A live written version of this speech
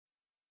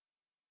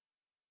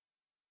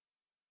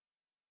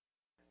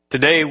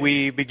Today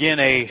we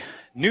begin a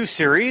new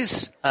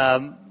series,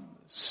 kind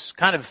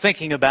of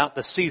thinking about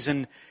the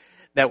season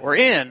that we're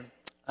in.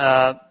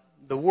 The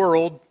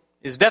world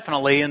is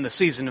definitely in the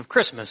season of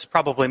Christmas.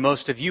 Probably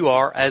most of you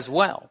are as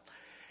well.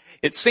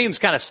 It seems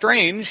kind of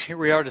strange. Here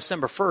we are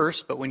December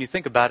 1st, but when you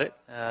think about it,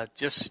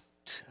 just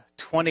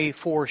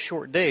 24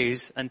 short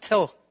days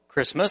until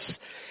Christmas.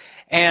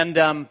 And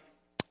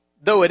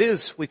though it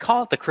is, we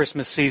call it the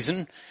Christmas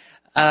season,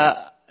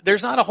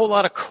 there's not a whole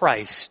lot of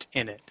Christ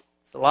in it.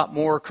 A lot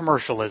more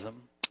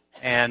commercialism.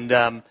 And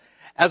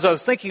as I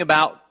was thinking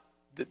about,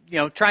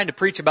 trying to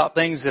preach about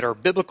things that are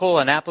biblical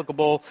and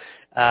applicable,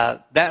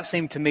 that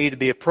seemed to me to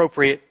be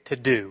appropriate to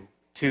do.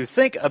 To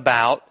think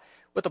about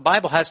what the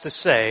Bible has to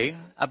say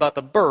about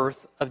the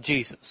birth of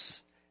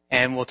Jesus.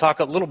 And we'll talk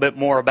a little bit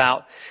more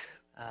about,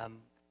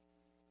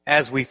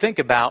 as we think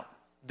about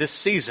this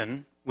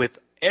season, with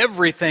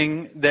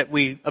everything that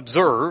we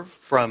observe,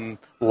 from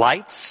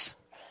lights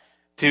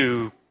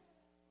to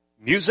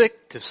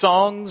music, to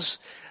songs,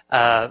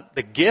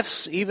 the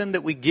gifts even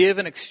that we give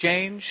in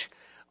exchange,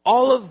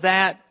 all of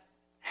that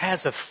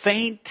has a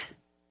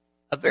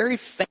very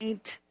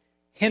faint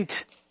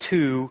hint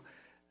to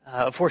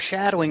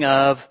foreshadowing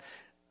of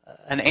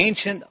an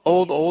ancient,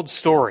 old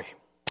story.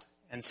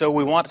 And so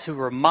we want to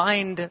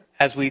remind,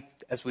 as we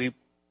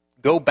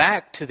go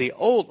back to the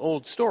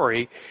old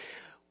story,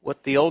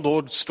 what the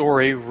old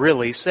story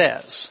really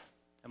says.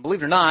 And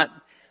believe it or not,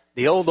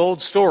 the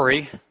old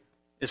story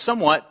is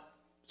somewhat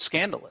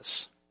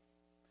scandalous.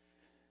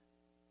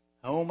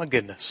 Oh my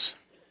goodness.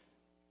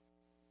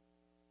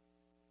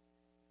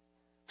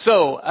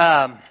 So,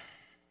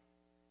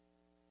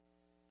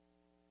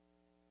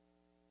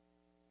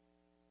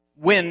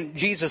 when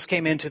Jesus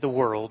came into the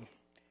world,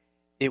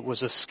 it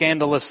was a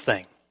scandalous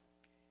thing.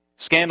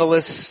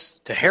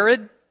 Scandalous to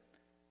Herod,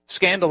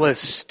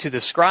 scandalous to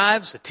the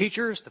scribes, the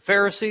teachers, the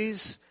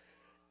Pharisees,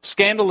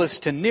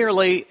 scandalous to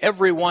nearly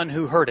everyone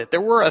who heard it.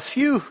 There were a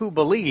few who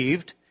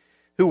believed,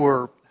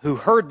 who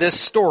heard this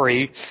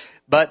story,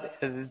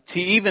 but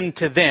even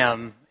to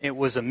them, it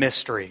was a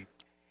mystery.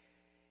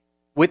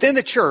 Within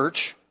the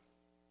church,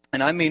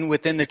 and I mean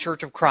within the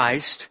Church of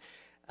Christ,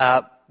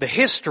 the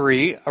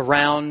history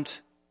around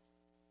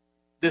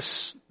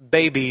this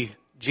baby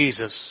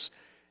Jesus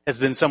has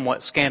been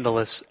somewhat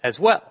scandalous as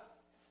well.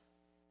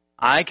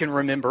 I can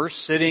remember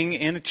sitting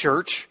in a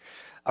church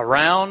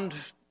around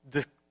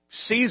the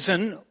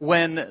season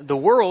when the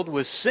world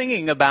was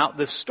singing about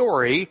this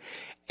story,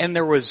 and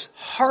there was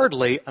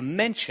hardly a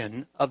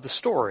mention of the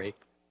story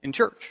in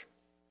church.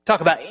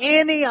 Talk about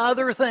any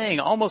other thing,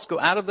 almost go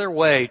out of their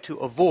way to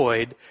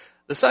avoid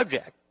the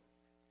subject.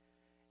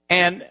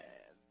 And,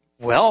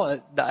 well,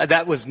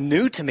 that was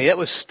new to me. That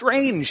was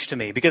strange to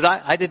me because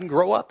I didn't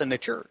grow up in the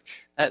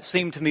church. That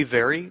seemed to me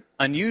very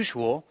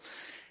unusual.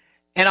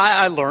 And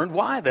I learned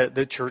why,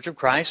 the Church of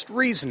Christ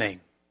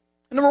reasoning.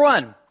 Number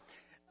one,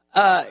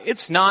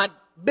 it's not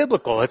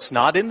biblical. It's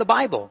not in the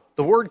Bible.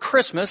 The word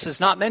Christmas is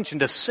not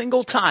mentioned a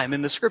single time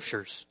in the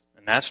Scriptures.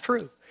 And that's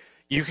true.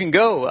 You can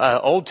go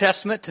Old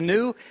Testament to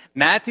New,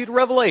 Matthew to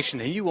Revelation,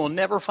 and you will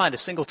never find a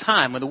single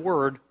time when the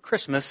word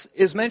Christmas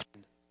is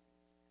mentioned.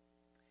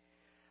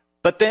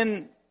 But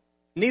then,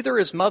 neither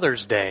is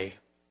Mother's Day.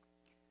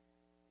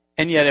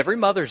 And yet every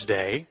Mother's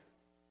Day,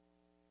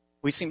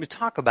 we seem to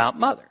talk about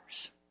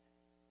mothers.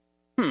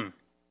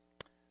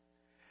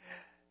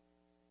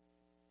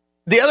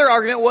 The other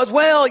argument was,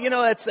 well,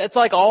 it's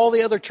like all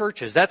the other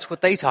churches. That's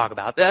what they talk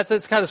about.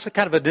 That's kind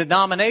of a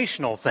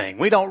denominational thing.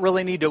 We don't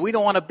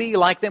want to be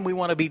like them. We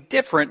want to be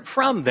different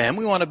from them.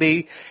 We want to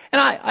be,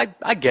 and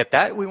I get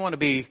that. We want to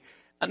be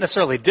not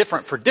necessarily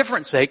different for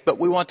different sake, but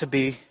we want to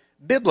be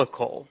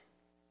biblical.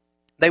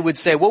 They would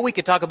say, well, we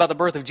could talk about the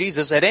birth of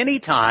Jesus at any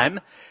time,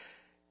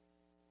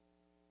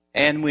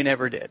 and we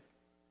never did.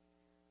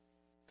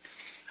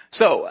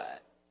 So,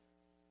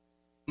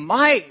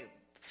 my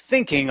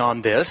thinking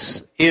on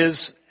this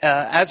is,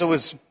 as I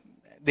was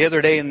the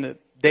other day in the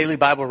daily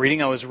Bible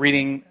reading, I was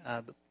reading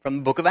from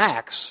the book of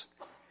Acts.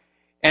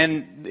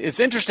 And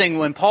it's interesting,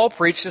 when Paul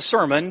preached a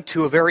sermon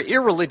to a very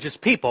irreligious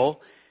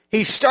people,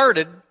 he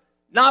started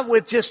not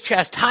with just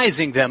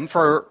chastising them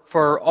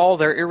for all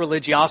their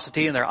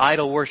irreligiosity and their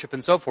idol worship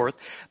and so forth,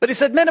 but he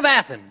said, men of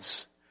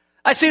Athens,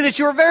 I see that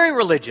you are very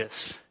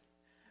religious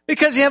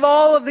because you have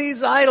all of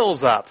these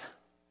idols up.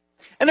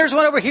 And there's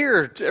one over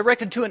here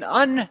erected to an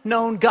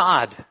unknown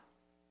God.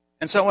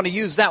 And so I want to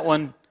use that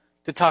one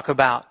to talk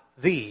about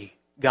the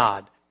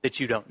God that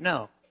you don't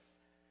know.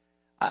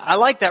 I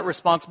like that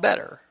response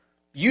better.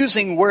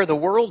 Using where the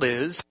world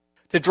is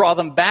to draw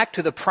them back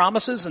to the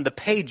promises and the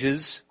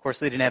pages. Of course,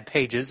 they didn't have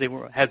pages. They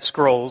had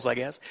scrolls, I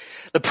guess.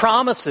 The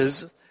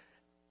promises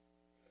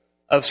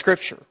of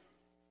Scripture.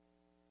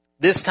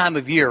 This time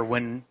of year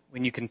when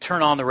you can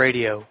turn on the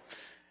radio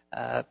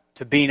to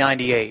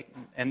B98.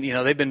 And,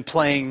 they've been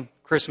playing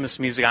Christmas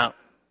music. I don't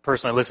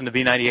personally listen to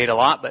B98 a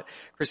lot, but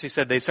Christy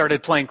said they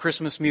started playing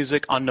Christmas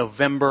music on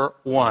November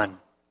 1.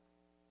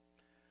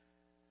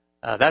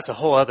 That's a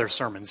whole other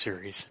sermon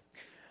series.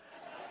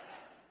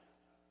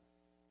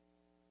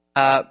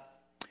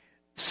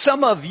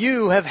 Some of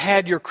you have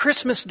had your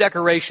Christmas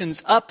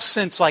decorations up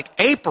since like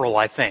April,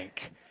 I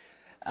think.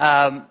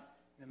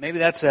 Maybe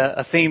that's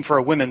a theme for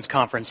a women's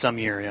conference some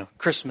year,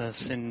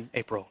 Christmas in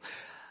April.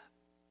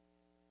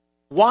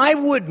 Why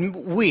would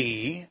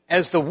we,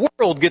 as the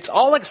world gets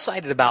all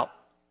excited about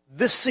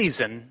this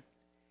season,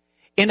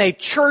 in a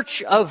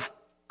church of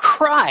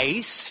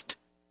Christ,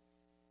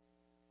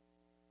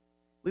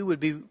 we would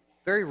be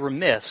very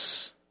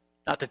remiss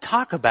not to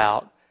talk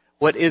about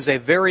what is a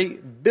very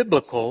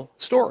biblical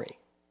story?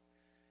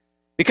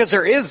 Because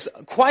there is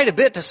quite a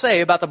bit to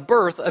say about the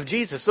birth of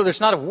Jesus. So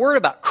there's not a word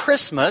about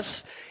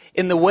Christmas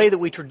in the way that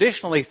we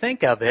traditionally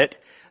think of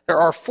it. There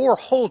are 4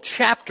 whole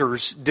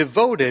chapters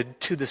devoted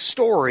to the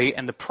story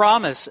and the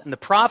promise and the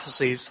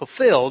prophecies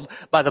fulfilled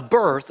by the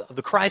birth of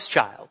the Christ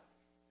child.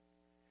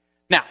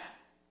 Now,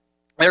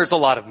 there's a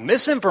lot of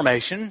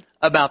misinformation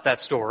about that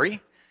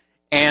story,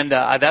 and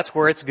that's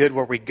where it's good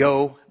where we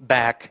go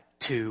back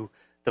to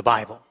the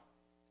Bible.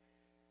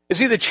 You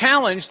see, the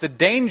challenge, the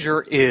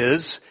danger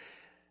is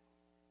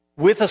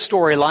with a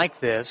story like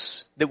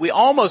this that we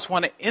almost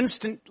want to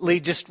instantly,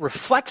 just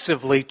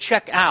reflexively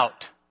check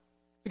out.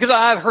 Because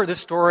I've heard this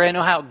story, I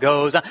know how it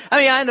goes.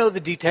 I know the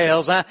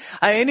details.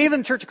 And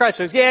even Church of Christ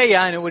says,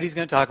 yeah, I know what he's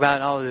going to talk about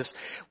and all of this.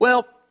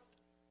 Well,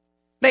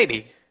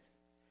 maybe.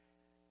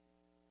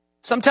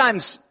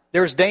 Sometimes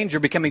there's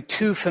danger becoming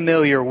too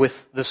familiar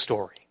with the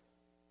story.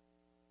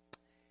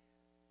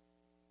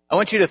 I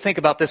want you to think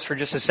about this for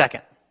just a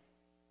second.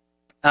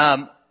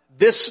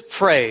 This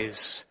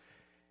phrase,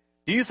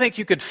 do you think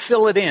you could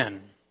fill it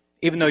in,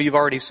 even though you've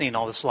already seen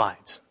all the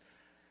slides?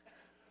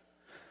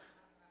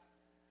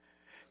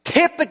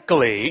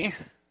 Typically,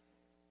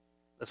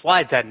 the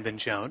slides hadn't been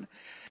shown,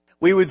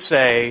 we would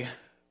say,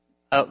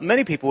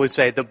 many people would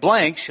say, the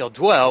blank shall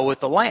dwell with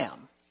the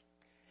lamb.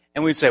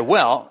 And we'd say,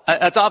 well,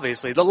 that's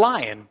obviously the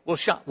lion will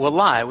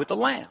lie with the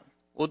lamb,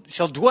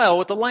 shall dwell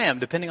with the lamb,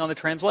 depending on the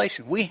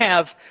translation. We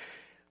have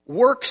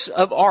works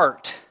of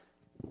art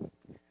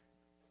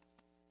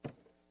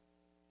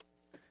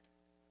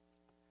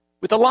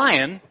with a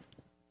lion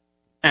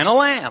and a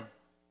lamb,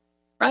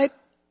 right?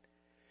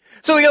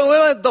 So we go,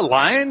 well, the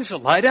lion shall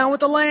lie down with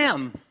the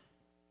lamb.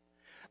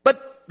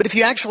 But if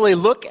you actually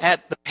look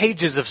at the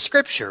pages of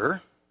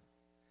Scripture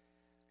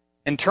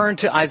and turn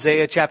to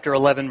Isaiah chapter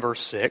 11, verse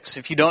 6,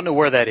 if you don't know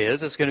where that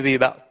is, it's going to be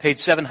about page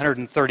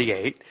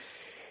 738.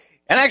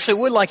 And I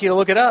actually would like you to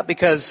look it up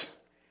because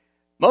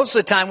most of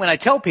the time when I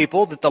tell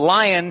people that the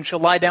lion shall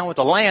lie down with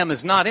the lamb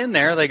is not in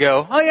there, they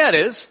go, oh yeah, it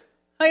is.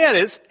 Oh yeah, it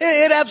is.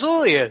 It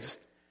absolutely is.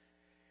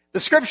 The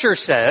Scripture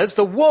says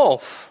the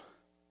wolf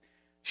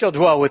shall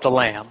dwell with the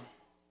lamb,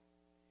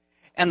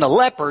 and the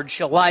leopard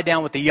shall lie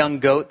down with the young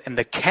goat, and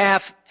the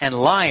calf and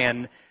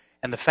lion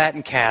and the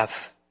fattened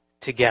calf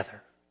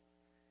together.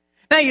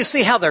 Now you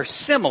see how they're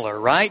similar,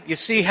 right? You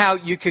see how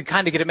you could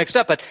kind of get it mixed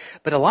up. But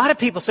a lot of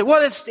people say,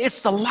 well,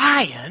 it's the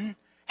lion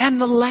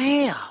and the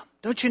lamb.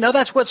 Don't you know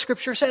that's what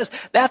Scripture says?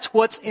 That's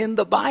what's in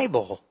the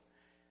Bible.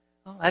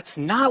 Well, that's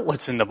not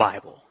what's in the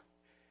Bible.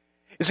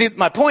 You see,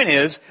 my point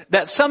is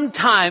that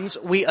sometimes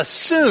we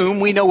assume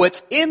we know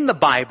what's in the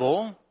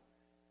Bible,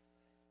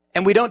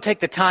 and we don't take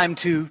the time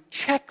to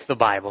check the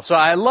Bible. So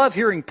I love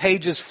hearing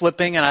pages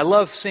flipping, and I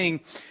love seeing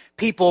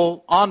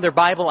people on their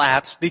Bible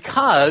apps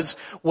because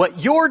what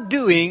you're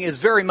doing is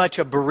very much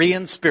a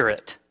Berean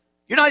spirit.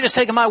 You're not just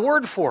taking my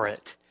word for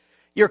it.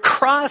 You're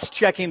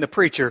cross-checking the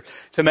preacher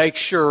to make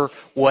sure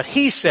what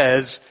he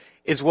says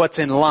is what's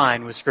in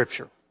line with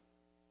Scripture.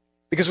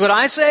 Because what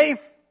I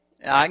say,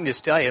 I can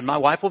just tell you, and my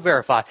wife will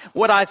verify,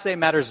 what I say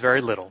matters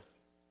very little.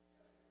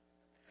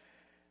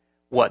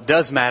 What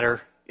does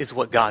matter is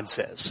what God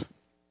says.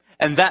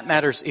 And that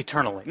matters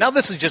eternally. Now,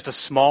 this is just a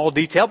small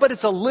detail, but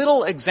it's a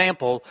little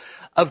example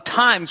of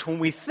times when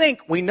we think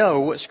we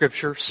know what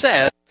Scripture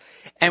says,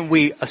 and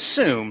we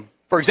assume.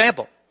 For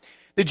example,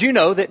 did you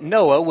know that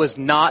Noah was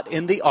not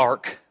in the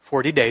ark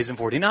 40 days and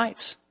 40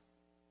 nights?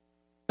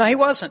 No, he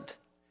wasn't.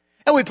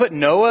 And we put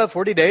Noah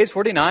 40 days,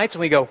 40 nights,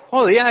 and we go,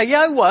 oh, yeah,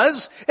 it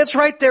was. It's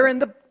right there in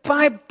the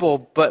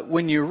Bible. But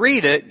when you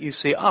read it, you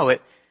see, oh,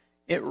 it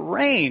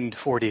rained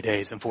 40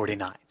 days and 40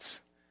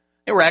 nights.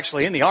 They were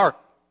actually in the ark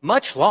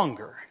much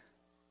longer.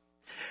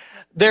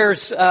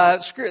 There's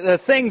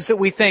things that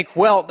we think,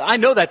 well, I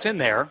know that's in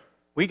there.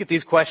 We get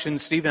these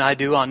questions, Steve and I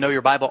do, on Know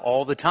Your Bible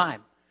all the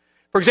time.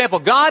 For example,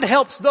 God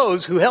helps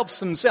those who help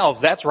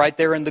themselves. That's right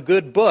there in the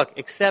good book,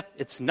 except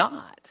it's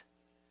not.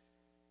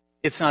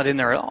 It's not in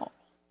there at all.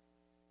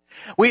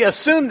 We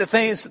assume that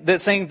things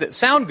that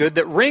sound good,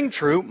 that ring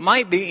true,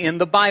 might be in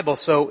the Bible.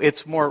 So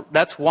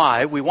that's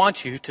why we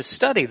want you to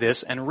study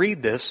this and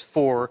read this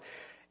for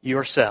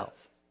yourself.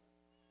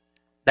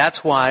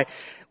 That's why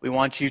we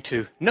want you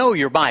to know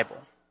your Bible,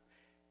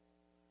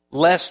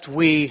 lest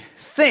we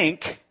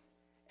think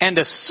and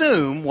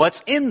assume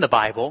what's in the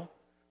Bible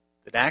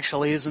that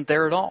actually isn't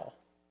there at all.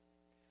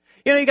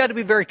 You got to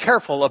be very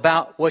careful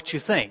about what you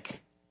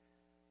think.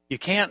 You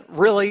can't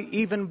really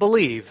even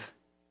believe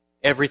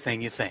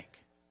everything you think.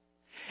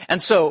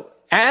 And so,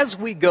 as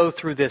we go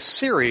through this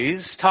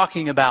series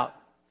talking about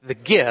the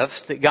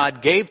gift that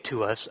God gave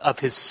to us of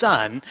His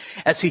Son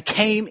as He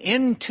came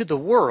into the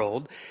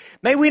world,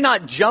 may we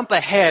not jump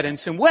ahead and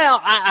say, well,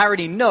 I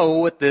already know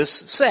what this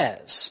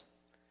says.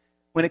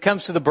 When it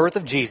comes to the birth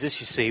of Jesus,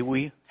 you see,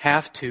 we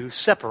have to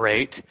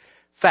separate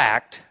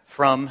fact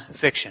from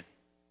fiction.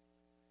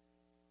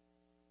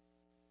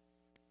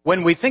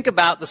 When we think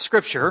about the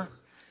Scripture,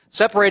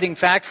 separating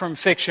fact from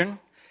fiction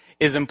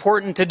is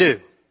important to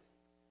do.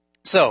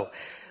 So,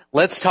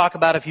 let's talk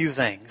about a few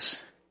things.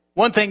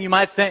 One thing you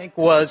might think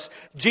was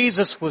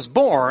Jesus was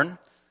born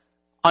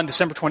on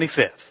December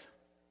 25th.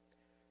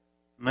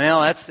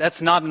 Well,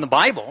 that's not in the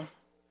Bible.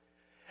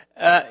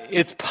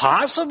 It's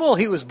possible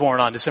He was born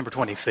on December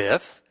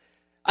 25th.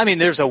 I mean,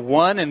 there's a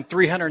 1 in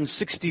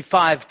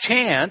 365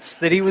 chance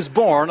that He was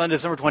born on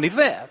December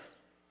 25th.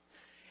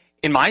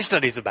 In my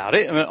studies about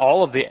it, I mean,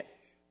 all of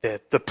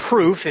the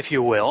proof, if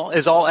you will,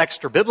 is all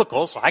extra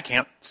biblical, so I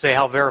can't say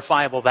how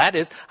verifiable that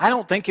is. I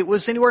don't think it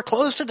was anywhere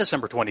close to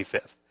December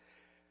 25th.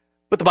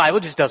 But the Bible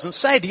just doesn't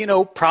say. Do you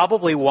know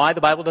probably why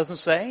the Bible doesn't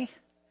say?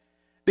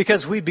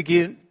 Because we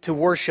begin to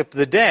worship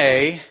the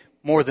day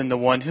more than the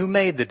one who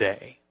made the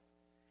day.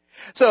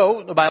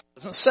 So the Bible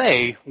doesn't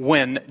say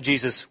when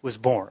Jesus was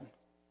born.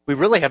 We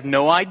really have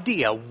no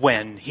idea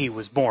when He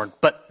was born.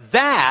 But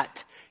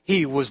that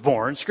He was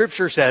born,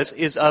 Scripture says,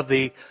 is of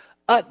the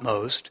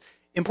utmost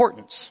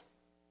importance.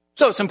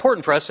 So it's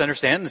important for us to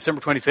understand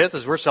December 25th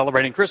as we're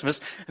celebrating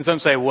Christmas. And some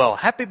say, well,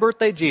 happy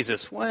birthday,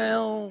 Jesus.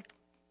 Well,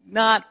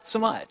 not so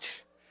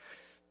much.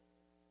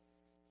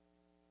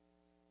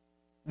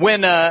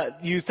 When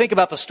you think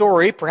about the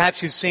story,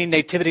 perhaps you've seen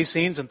nativity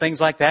scenes and things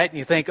like that, and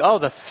you think, oh,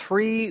 the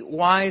 3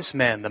 wise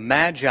men, the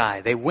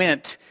Magi, they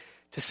went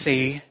to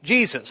see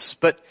Jesus.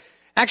 But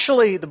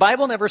actually, the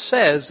Bible never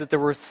says that there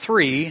were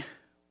 3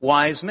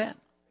 wise men.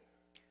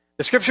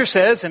 The Scripture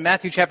says in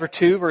Matthew chapter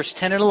 2, verse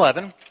 10 and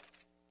 11,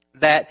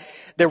 that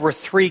there were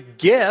 3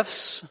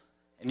 gifts,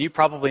 and you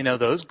probably know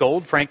those,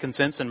 gold,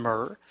 frankincense, and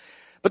myrrh.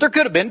 But there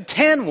could have been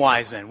 10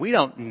 wise men. We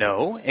don't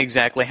know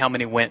exactly how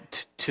many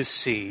went to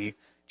see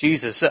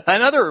Jesus.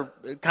 Another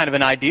kind of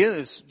an idea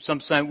is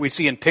sometimes we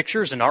see in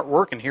pictures and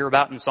artwork and hear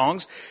about in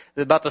songs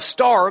about the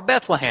Star of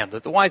Bethlehem,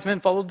 that the wise men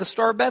followed the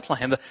Star of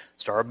Bethlehem. The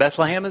Star of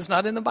Bethlehem is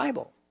not in the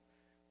Bible.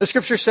 The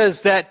Scripture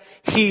says that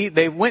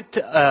they went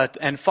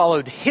and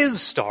followed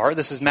His star.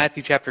 This is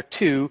Matthew chapter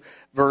 2,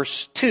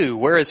 verse 2.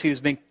 Whereas He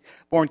was being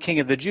born King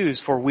of the Jews,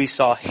 for we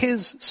saw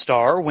His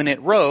star when it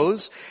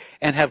rose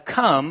and have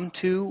come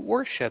to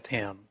worship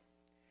Him.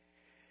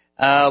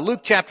 Luke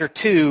chapter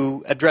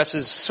 2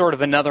 addresses sort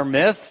of another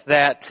myth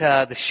that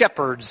the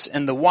shepherds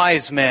and the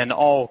wise men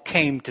all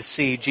came to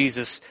see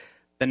Jesus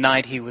the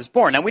night He was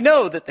born. Now we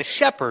know that the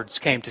shepherds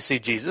came to see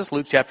Jesus,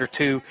 Luke chapter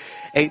 2,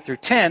 8 through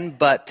 10,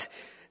 but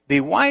the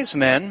wise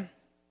men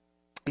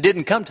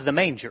didn't come to the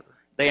manger.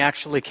 They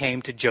actually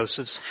came to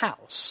Joseph's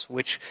house,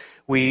 which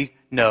we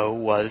know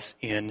was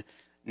in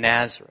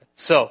Nazareth.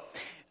 So,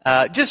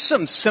 just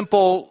some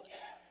simple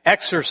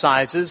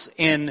exercises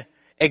in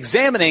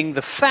examining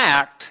the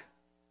fact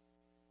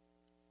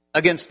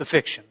against the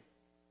fiction.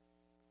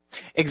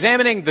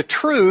 Examining the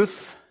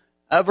truth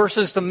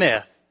versus the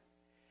myth.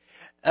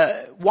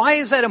 Why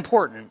is that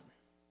important?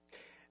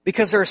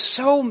 Because there are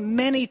so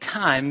many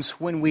times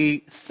when we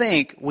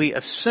think, we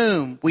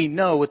assume we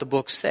know what the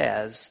book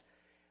says,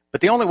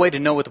 but the only way to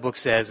know what the book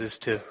says is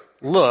to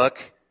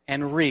look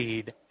and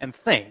read and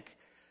think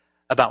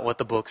about what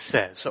the book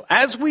says. So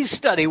as we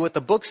study what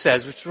the book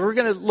says, which we're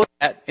going to look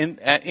at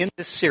in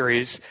this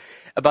series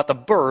about the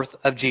birth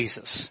of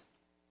Jesus,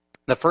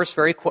 the first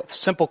very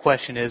simple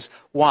question is,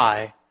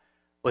 why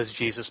was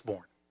Jesus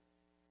born?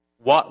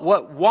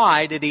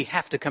 Why did He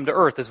have to come to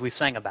earth, as we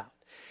sang about?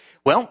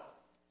 Well,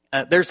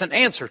 there's an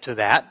answer to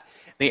that.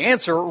 The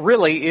answer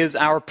really is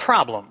our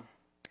problem.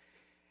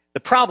 The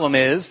problem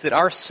is that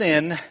our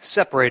sin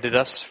separated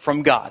us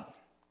from God.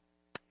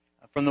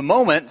 From the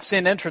moment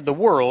sin entered the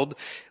world,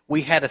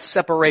 we had a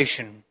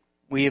separation.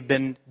 We have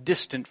been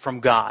distant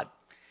from God.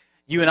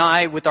 You and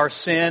I, with our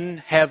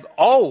sin, have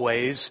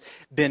always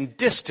been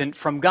distant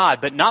from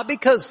God, but not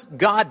because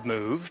God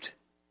moved,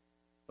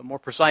 but more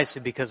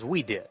precisely because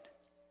we did.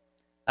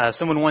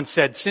 Someone once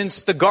said,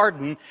 since the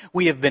garden,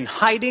 we have been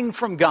hiding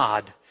from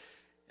God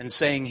and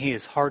saying He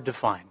is hard to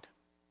find.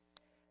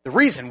 The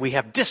reason we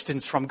have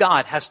distance from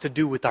God has to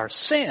do with our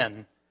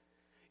sin.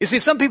 You see,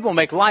 some people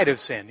make light of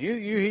sin. You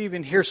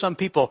even hear some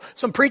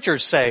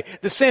preachers say,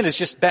 the sin is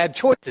just bad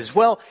choices.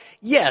 Well,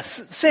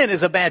 yes, sin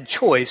is a bad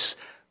choice,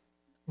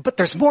 but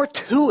there's more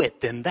to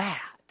it than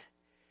that.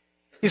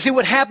 You see,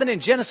 what happened in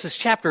Genesis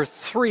chapter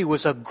 3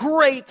 was a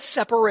great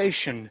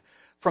separation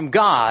from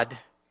God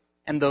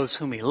and those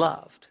whom He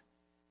loved.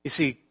 You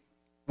see,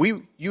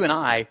 you and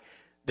I,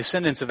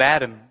 descendants of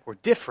Adam, were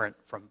different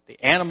from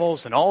the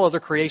animals and all other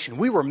creation.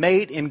 We were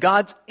made in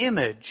God's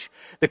image,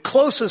 the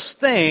closest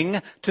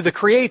thing to the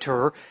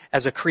Creator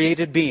as a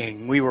created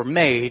being. We were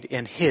made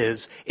in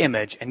His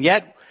image, and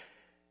yet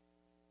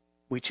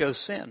we chose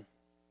sin.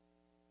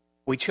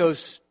 We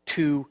chose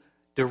to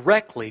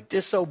directly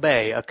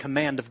disobey a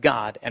command of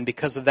God, and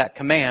because of that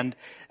command,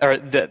 or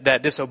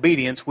that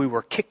disobedience, we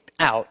were kicked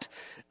out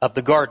of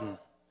the garden,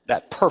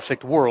 that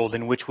perfect world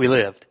in which we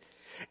lived.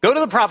 Go to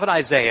the prophet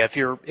Isaiah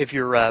if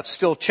you're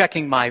still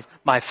checking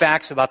my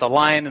facts about the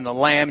lion and the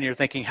lamb, and you're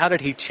thinking, how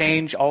did he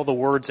change all the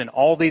words in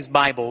all these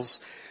Bibles?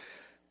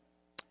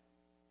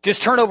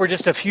 Just turn over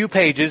just a few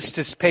pages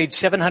to page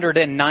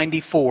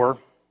 794.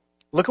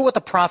 Look at what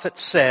the prophet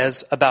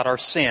says about our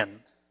sin.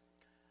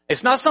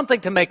 It's not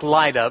something to make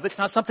light of. It's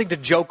not something to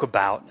joke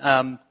about.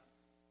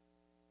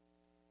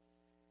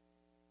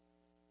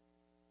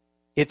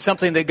 It's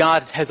something that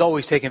God has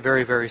always taken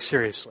very, very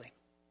seriously.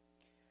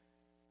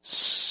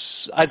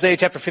 Isaiah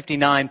chapter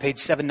 59, page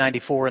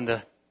 794 in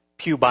the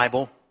Pew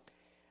Bible.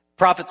 The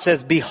prophet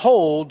says,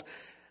 "Behold,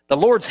 the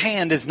Lord's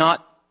hand is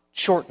not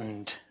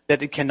shortened,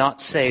 that it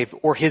cannot save,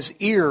 or his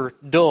ear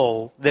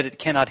dull, that it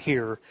cannot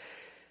hear."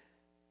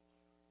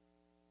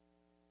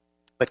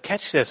 But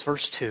catch this,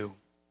 verse 2.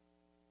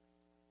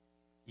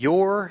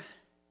 "Your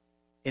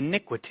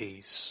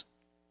iniquities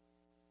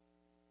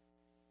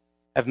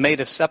have made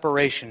a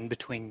separation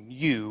between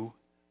you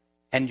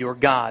and your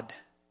God.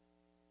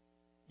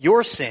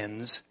 Your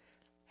sins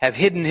have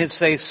hidden his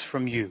face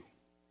from you,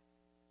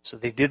 so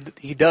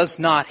he does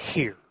not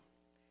hear."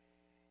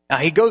 Now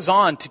he goes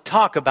on to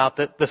talk about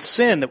the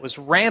sin that was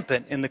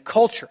rampant in the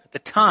culture at the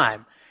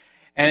time.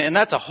 And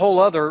that's a whole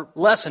other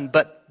lesson.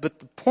 But the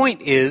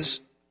point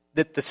is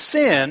that the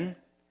sin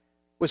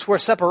was where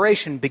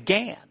separation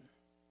began.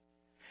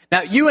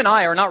 Now, you and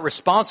I are not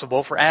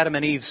responsible for Adam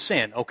and Eve's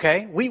sin,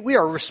 okay? We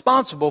are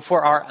responsible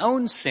for our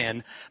own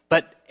sin,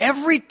 but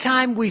every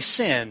time we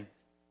sin,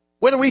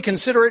 whether we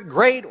consider it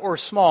great or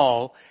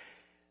small,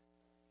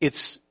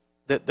 it's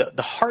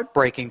the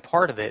heartbreaking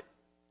part of it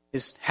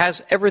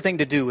has everything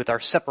to do with our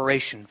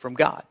separation from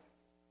God.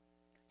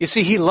 You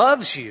see, he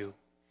loves you.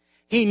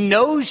 He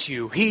knows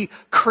you. He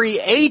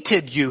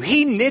created you.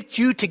 He knit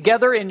you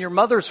together in your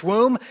mother's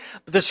womb.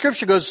 But the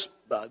scripture goes,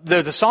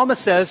 the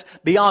psalmist says,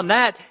 beyond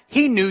that,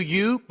 he knew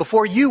you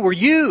before you were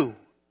you.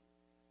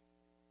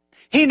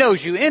 He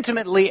knows you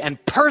intimately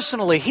and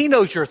personally. He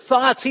knows your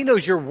thoughts. He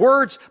knows your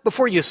words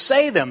before you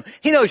say them.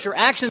 He knows your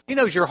actions. He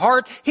knows your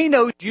heart. He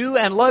knows you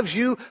and loves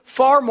you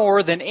far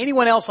more than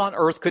anyone else on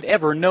earth could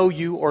ever know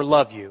you or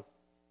love you.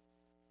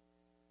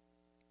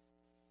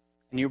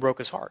 And you broke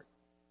his heart.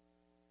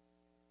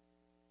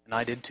 And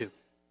I did too.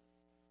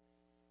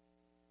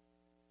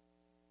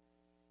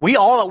 We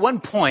all at one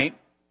point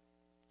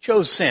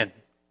chose sin.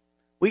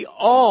 We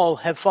all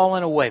have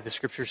fallen away, the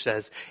scripture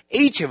says.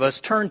 Each of us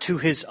turned to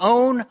his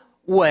own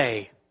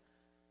way.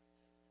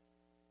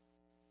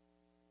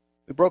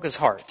 We broke his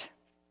heart.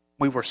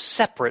 We were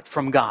separate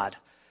from God.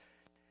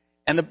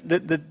 And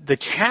the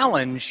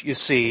challenge, you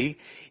see,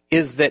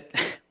 is that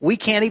we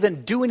can't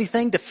even do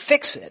anything to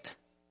fix it.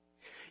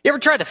 You ever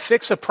tried to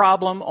fix a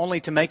problem only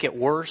to make it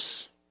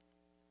worse?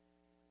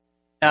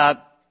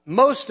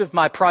 Most of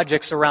my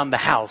projects around the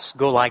house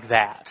go like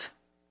that.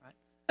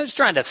 I was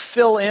trying to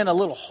fill in a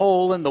little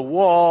hole in the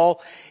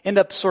wall, end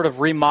up sort of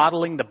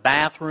remodeling the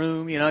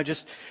bathroom,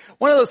 just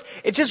one of those.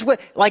 It just went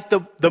like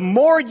the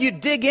more you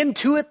dig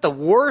into it, the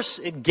worse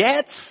it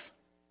gets.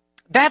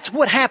 That's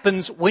what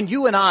happens when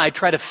you and I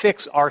try to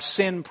fix our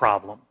sin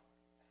problem.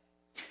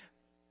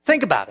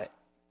 Think about it.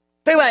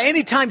 Think about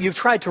any time you've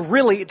tried to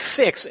really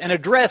fix and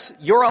address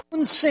your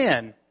own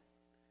sin.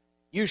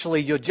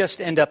 Usually you'll just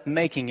end up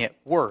making it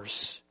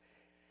worse.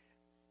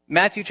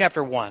 Matthew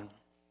chapter 1.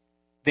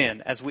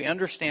 Then, as we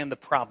understand the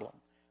problem,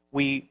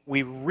 we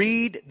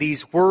read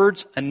these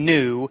words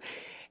anew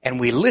and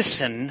we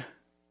listen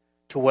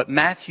to what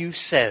Matthew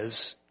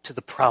says to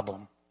the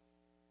problem.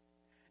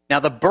 Now,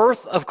 the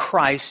birth of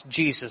Christ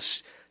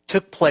Jesus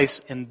took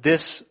place in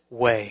this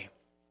way.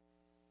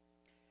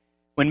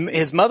 When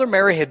his mother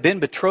Mary had been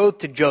betrothed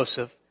to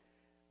Joseph,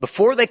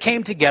 before they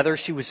came together,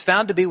 she was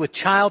found to be with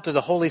child to the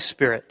Holy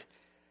Spirit.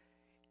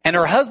 And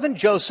her husband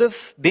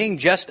Joseph, being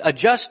a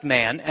just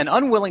man and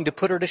unwilling to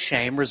put her to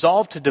shame,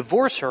 resolved to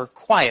divorce her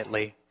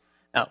quietly.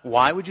 Now,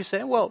 why would you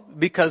say? Well,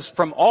 because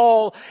from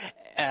all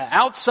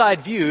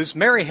outside views,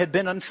 Mary had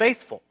been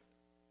unfaithful.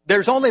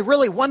 There's only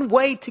really one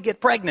way to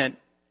get pregnant,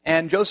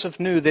 and Joseph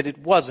knew that it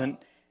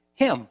wasn't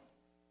him.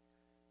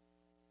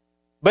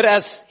 But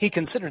as he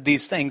considered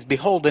these things,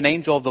 behold, an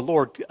angel of the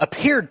Lord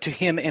appeared to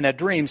him in a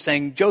dream,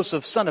 saying,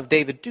 Joseph, son of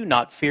David, do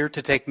not fear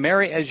to take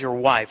Mary as your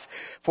wife,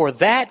 for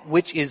that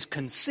which is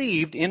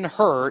conceived in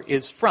her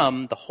is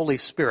from the Holy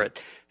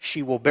Spirit.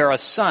 She will bear a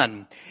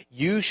son.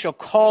 You shall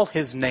call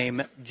his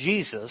name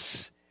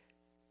Jesus,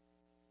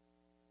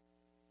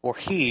 for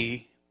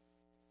he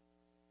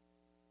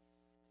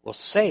will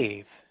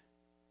save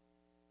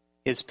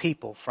his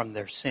people from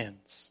their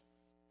sins.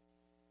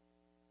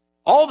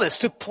 All this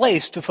took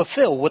place to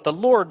fulfill what the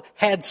Lord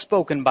had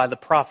spoken by the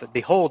prophet.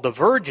 Behold, the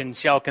virgin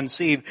shall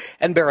conceive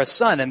and bear a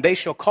son, and they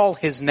shall call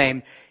his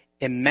name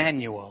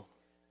Emmanuel,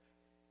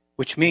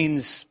 which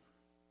means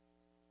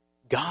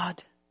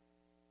God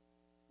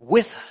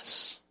with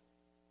us.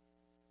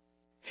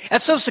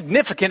 That's so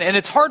significant, and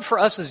it's hard for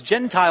us as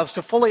Gentiles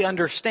to fully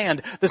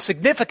understand the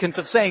significance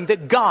of saying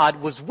that God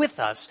was with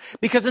us.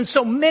 Because in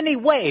so many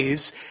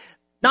ways,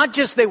 not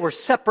just they were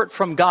separate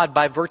from God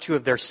by virtue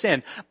of their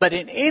sin, but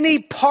in any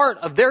part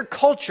of their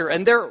culture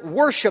and their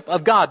worship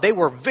of God, they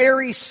were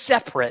very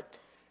separate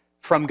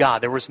from God.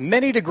 There was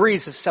many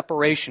degrees of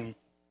separation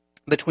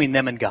between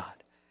them and God.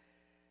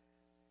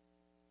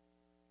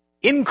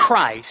 In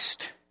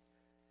Christ,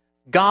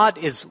 God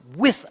is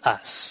with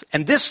us.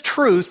 And this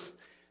truth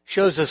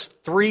shows us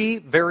three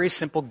very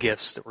simple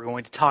gifts that we're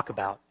going to talk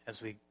about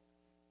as we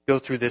go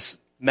through this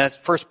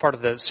first part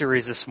of the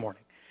series this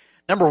morning.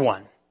 Number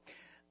one,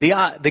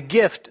 the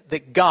gift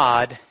that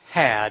God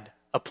had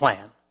a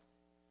plan.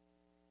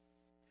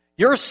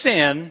 Your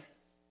sin,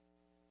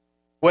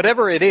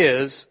 whatever it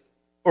is,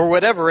 or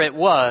whatever it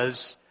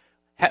was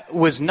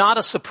not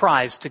a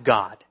surprise to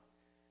God.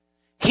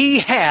 He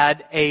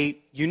had a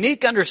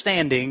unique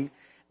understanding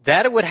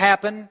that it would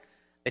happen,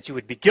 that you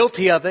would be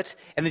guilty of it,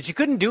 and that you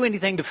couldn't do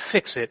anything to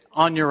fix it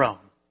on your own.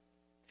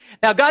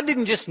 Now, God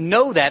didn't just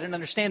know that and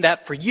understand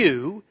that for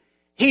you.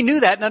 He knew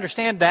that and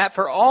understand that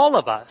for all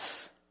of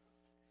us.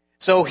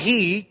 So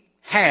He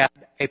had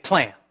a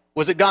plan.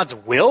 Was it God's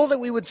will that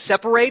we would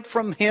separate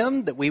from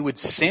Him, that we would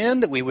sin,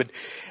 that we would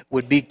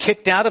be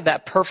kicked out of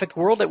that perfect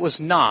world? It was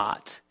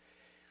not.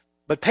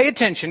 But pay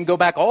attention, go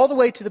back all the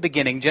way to the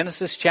beginning,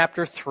 Genesis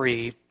chapter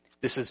 3.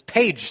 This is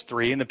page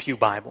 3 in the Pew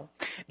Bible.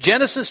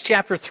 Genesis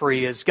chapter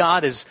 3, as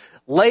God is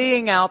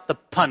laying out the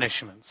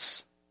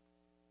punishments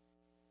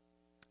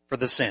for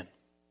the sin.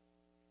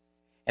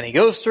 And He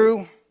goes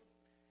through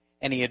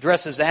and He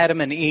addresses Adam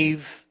and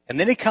Eve. And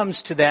then He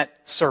comes to that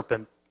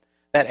serpent,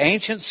 that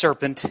ancient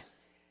serpent.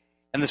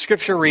 And the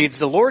scripture reads,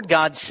 "The Lord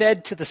God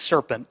said to the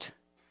serpent,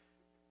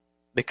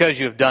 because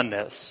you have done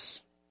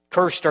this,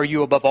 cursed are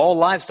you above all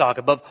livestock,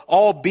 above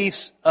all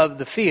beasts of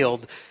the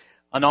field,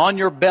 and on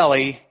your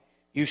belly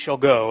you shall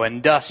go,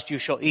 and dust you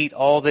shall eat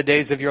all the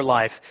days of your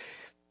life."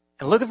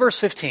 And look at verse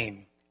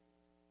 15.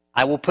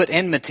 "I will put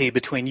enmity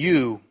between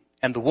you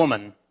and the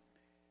woman,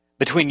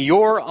 between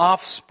your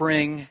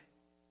offspring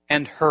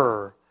and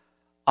her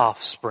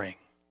offspring."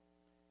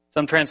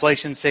 Some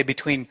translations say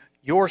between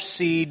your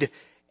seed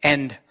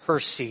and her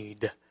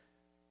seed.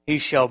 "He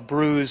shall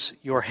bruise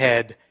your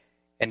head,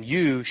 and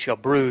you shall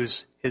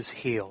bruise his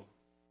heel."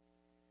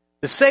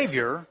 The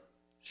Savior,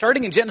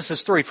 starting in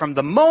Genesis 3, from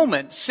the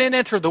moment sin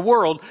entered the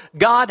world,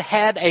 God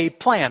had a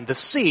plan, the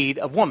seed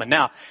of woman.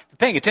 Now, if you're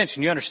paying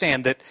attention, you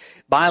understand that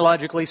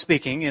biologically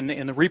speaking, in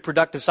the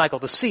reproductive cycle,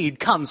 the seed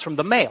comes from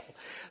the male.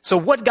 So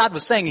what God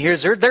was saying here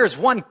is there's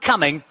one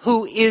coming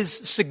who is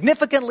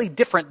significantly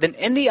different than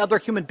any other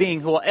human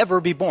being who will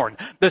ever be born.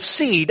 The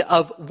seed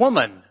of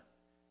woman,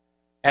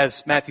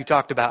 as Matthew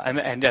talked about,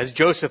 and as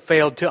Joseph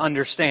failed to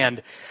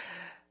understand.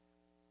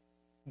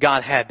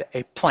 God had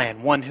a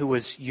plan, one who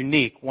was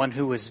unique, one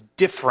who was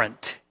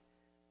different.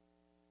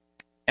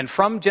 And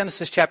from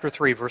Genesis chapter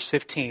 3, verse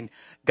 15,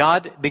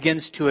 God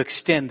begins to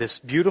extend this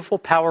beautiful,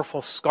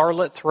 powerful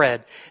scarlet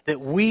thread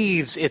that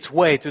weaves its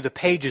way through the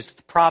pages of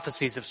the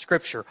prophecies of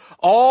Scripture,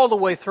 all the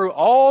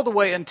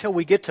way until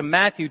we get to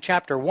Matthew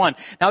chapter 1.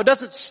 Now, it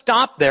doesn't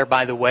stop there,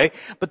 by the way,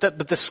 but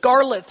the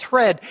scarlet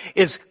thread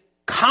is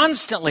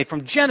constantly,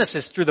 from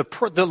Genesis through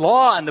the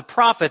law and the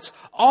prophets,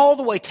 all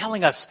the way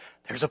telling us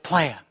there's a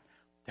plan.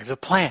 There's a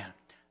plan.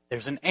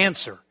 There's an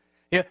answer.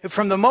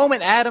 From the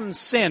moment Adam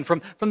sinned,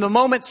 from the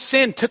moment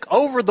sin took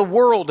over the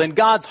world and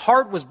God's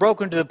heart was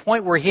broken to the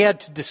point where He had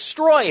to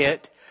destroy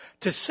it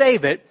to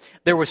save it,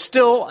 there was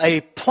still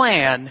a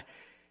plan.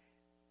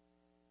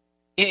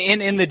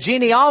 In the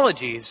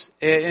genealogies,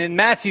 in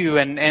Matthew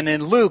and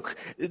in Luke,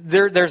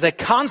 there's a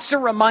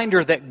constant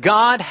reminder that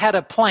God had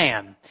a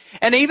plan.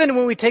 And even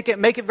when we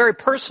make it very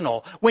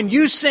personal, when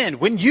you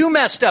sinned, when you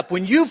messed up,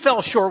 when you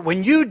fell short,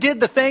 when you did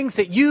the things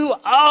that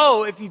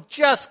if you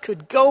just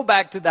could go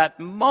back to that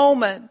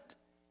moment,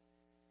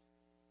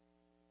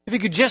 if you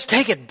could just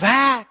take it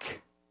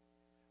back,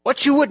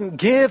 what you wouldn't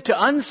give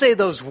to unsay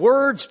those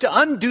words, to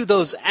undo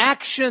those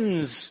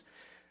actions.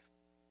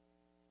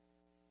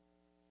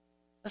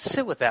 Let's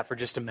sit with that for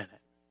just a minute.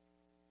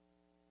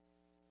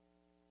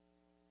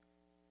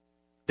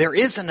 There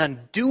is an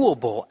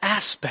undoable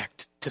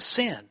aspect to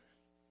sin.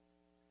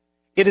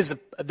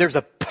 There's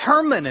a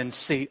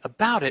permanency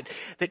about it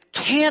that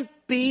can't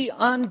be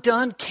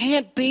undone,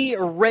 can't be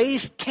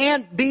erased,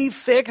 can't be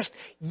fixed.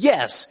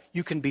 Yes,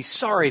 you can be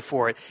sorry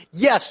for it.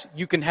 Yes,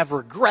 you can have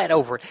regret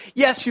over it.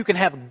 Yes, you can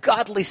have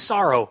godly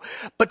sorrow.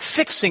 But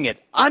fixing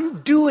it,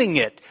 undoing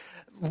it,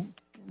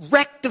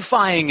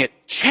 rectifying it,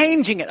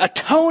 changing it,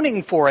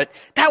 atoning for it,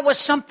 that was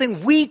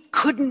something we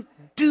couldn't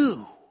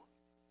do.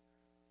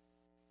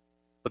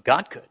 But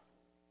God could.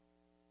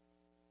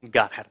 And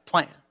God had a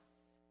plan.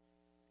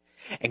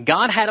 And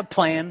God had a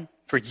plan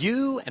for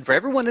you and for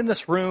everyone in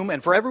this room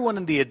and for everyone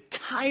in the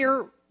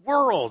entire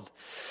world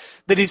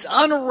that He's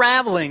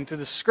unraveling through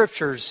the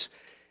Scriptures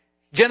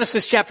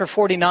Genesis chapter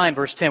 49,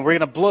 verse 10. We're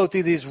going to blow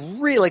through these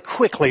really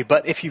quickly,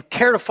 but if you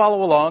care to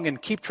follow along and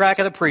keep track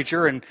of the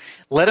preacher and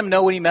let him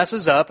know when he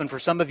messes up, and for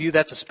some of you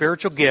that's a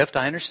spiritual gift,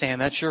 I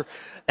understand, that's your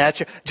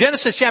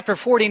Genesis chapter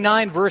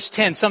 49, verse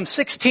 10. Some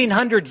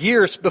 1,600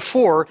 years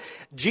before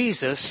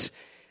Jesus,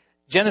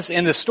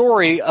 in the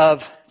story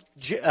of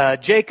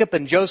Jacob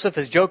and Joseph,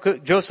 as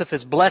Joseph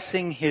is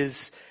blessing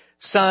his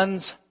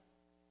sons.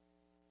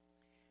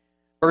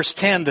 Verse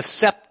 10, the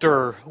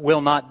scepter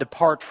will not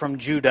depart from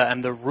Judah,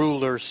 and the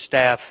ruler's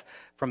staff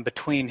from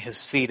between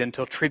his feet,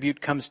 until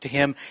tribute comes to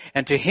him,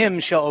 and to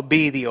him shall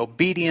be the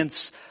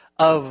obedience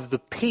of the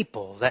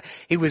people. That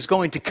he was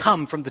going to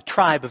come from the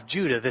tribe of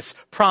Judah, this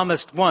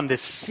promised one,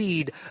 this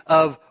seed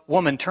of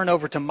woman. Turn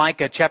over to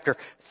Micah chapter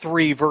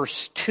 3,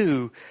 verse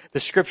 2.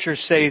 The scripture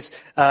says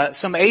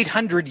some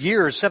 800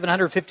 years,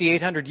 750,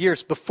 800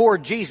 years before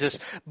Jesus,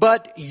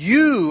 but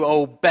you,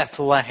 O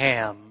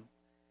Bethlehem,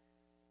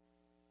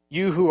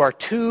 you who are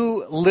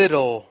too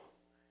little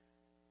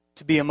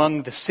to be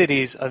among the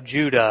cities of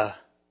Judah,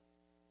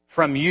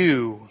 from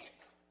you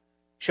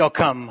shall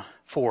come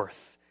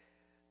forth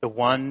the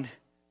one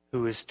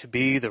who is to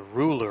be the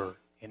ruler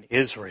in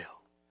Israel.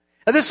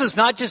 Now, this is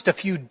not just a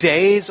few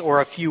days or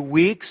a few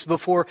weeks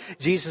before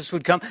Jesus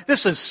would come.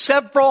 This is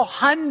several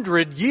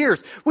hundred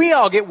years. We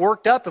all get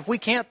worked up if we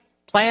can't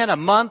plan a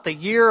month, a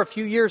year, a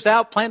few years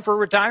out, plan for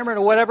retirement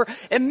or whatever.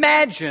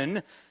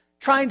 Imagine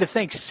trying to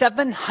think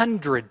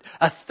 700,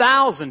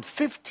 1,000,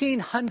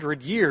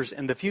 1,500 years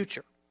in the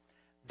future.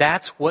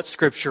 That's what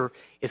Scripture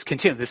is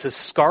continuing. This is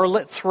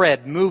scarlet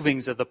thread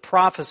movings of the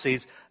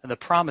prophecies and the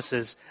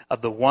promises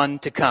of the one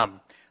to come.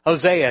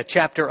 Hosea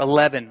chapter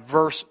 11,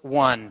 verse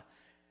 1.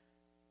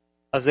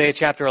 Hosea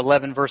chapter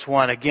 11, verse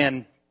 1.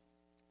 Again,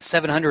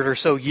 700 or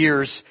so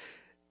years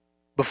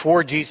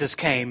before Jesus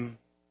came,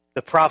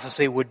 the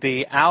prophecy would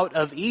be, out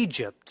of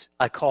Egypt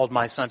I called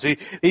my son. So he'd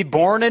be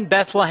born in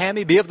Bethlehem.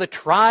 He'd be of the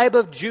tribe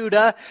of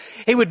Judah.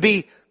 He would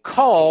be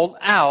called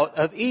out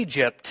of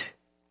Egypt.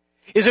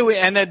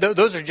 And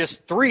those are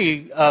just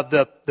three of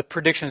the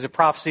predictions of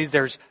prophecies.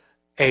 There's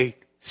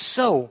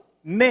so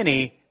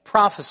many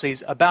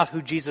prophecies about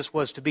who Jesus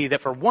was to be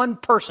that for one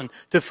person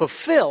to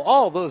fulfill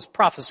all those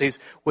prophecies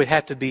would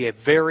have to be a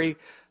very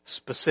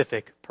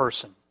specific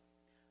person.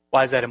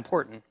 Why is that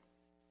important?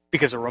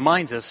 Because it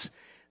reminds us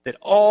that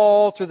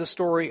all through the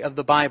story of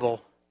the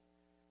Bible,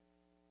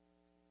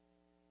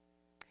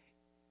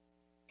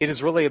 it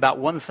is really about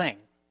one thing: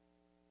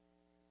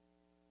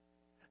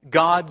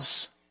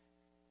 God's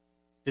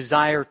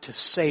desire to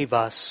save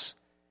us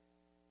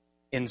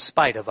in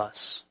spite of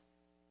us.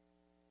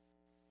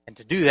 And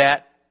to do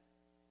that,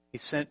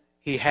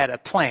 He had a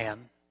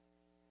plan.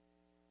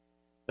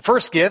 The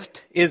first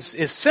gift is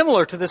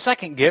similar to the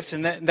second gift,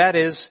 and that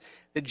is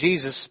that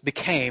Jesus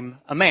became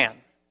a man.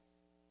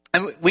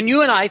 And when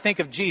you and I think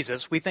of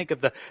Jesus, we think of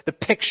the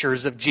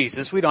pictures of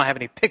Jesus. We don't have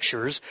any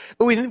pictures,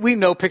 but we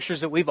know pictures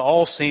that we've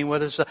all seen,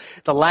 whether it's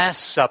the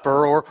Last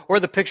Supper or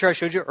the picture I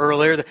showed you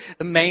earlier,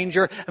 the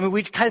manger. I mean,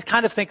 we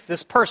kind of think of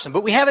this person,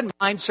 but we have in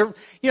mind certain,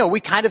 we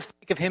kind of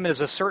think of him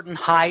as a certain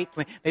height,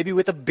 maybe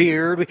with a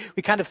beard.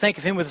 We kind of think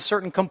of him with a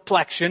certain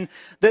complexion.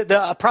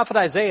 The prophet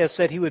Isaiah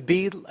said he would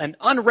be an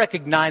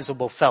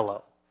unrecognizable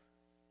fellow.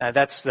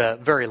 That's the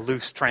very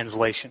loose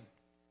translation.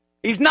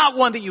 He's not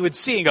one that you would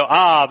see and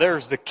go,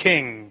 there's the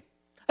king.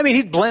 I mean,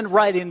 he'd blend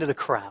right into the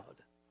crowd.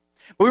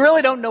 We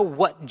really don't know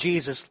what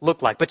Jesus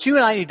looked like. But you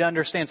and I need to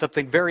understand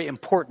something very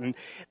important,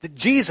 that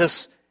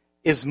Jesus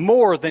is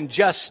more than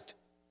just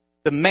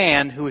the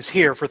man who was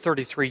here for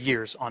 33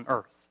 years on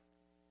earth.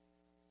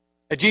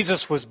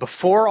 Jesus was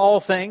before all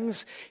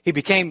things. He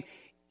became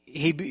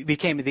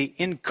the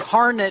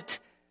incarnate,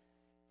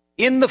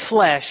 in the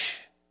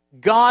flesh,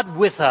 God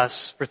with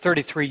us for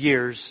 33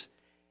 years.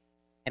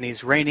 And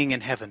He's reigning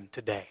in heaven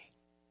today.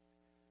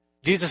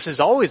 Jesus has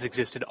always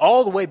existed,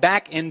 all the way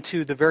back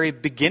into the very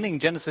beginning,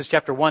 Genesis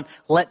chapter 1.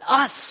 Let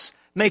us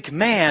make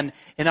man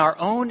in our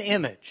own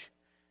image.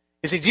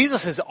 You see,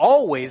 Jesus has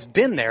always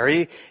been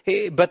there,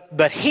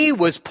 but He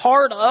was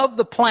part of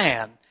the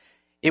plan.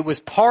 It was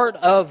part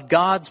of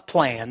God's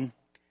plan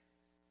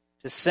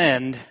to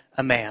send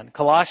a man.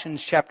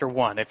 Colossians chapter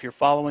 1, if you're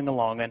following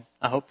along, and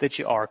I hope that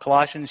you are.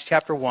 Colossians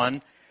chapter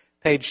 1,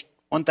 page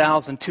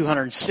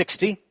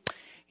 1260.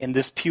 In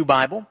this Pew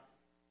Bible.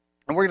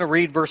 And we're going to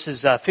read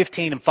verses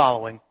 15 and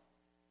following.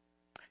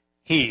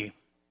 He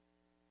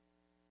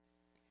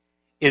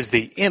is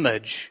the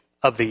image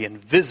of the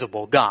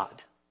invisible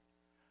God,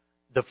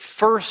 the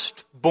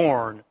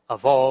firstborn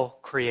of all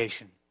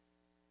creation.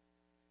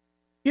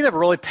 You never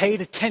really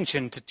paid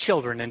attention to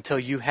children until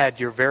you had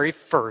your very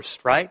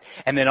first, right?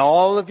 And then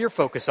all of your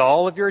focus,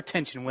 all of your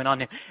attention went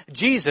on Him.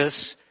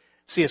 Jesus,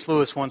 C.S.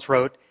 Lewis once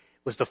wrote,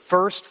 was the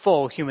first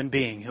full human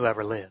being who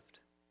ever lived.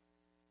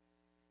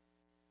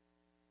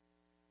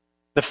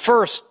 The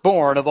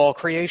firstborn of all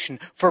creation.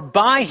 For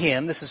by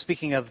Him, this is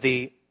speaking of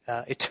the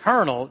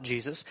eternal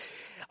Jesus,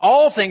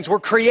 all things were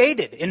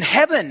created in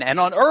heaven and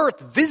on earth,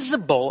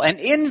 visible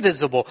and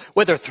invisible,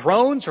 whether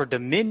thrones or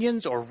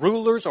dominions or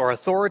rulers or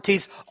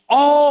authorities.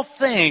 All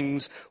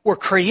things were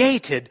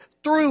created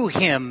through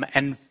him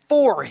and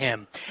for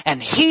him.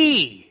 And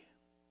he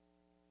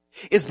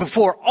is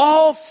before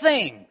all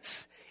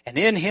things, and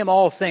in him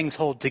all things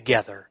hold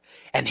together.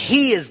 And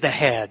he is the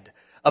head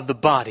of the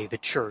body, the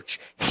church.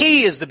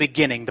 He is the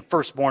beginning, the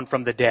firstborn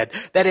from the dead,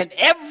 that in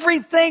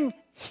everything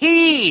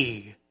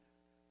he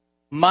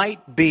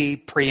might be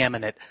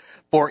preeminent.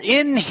 For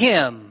in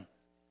him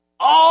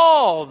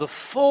all the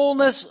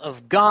fullness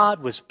of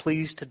God was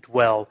pleased to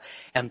dwell,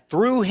 and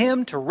through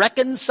him to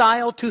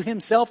reconcile to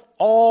himself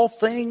all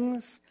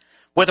things,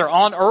 whether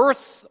on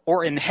earth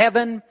or in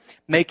heaven,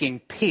 making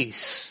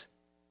peace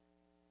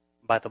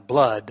by the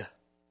blood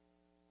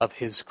of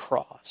his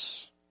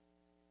cross.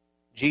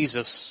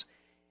 Jesus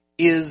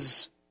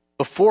is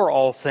before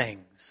all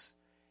things.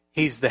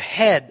 He's the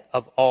head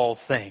of all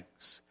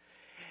things.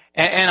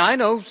 And I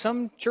know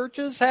some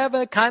churches have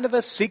a kind of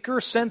a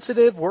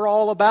seeker-sensitive, we're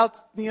all about,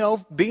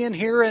 being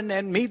here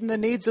and meeting the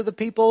needs of the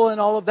people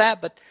and all of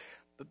that,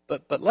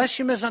 but lest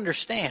you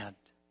misunderstand,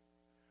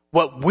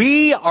 what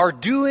we are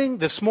doing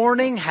this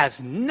morning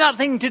has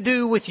nothing to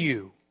do with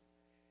you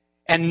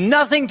and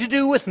nothing to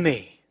do with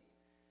me.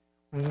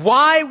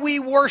 Why we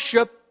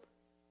worship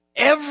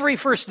every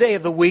first day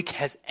of the week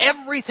has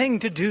everything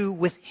to do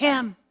with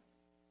him.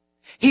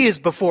 He is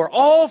before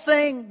all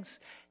things.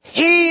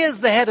 He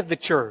is the head of the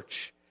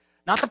church.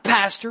 Not the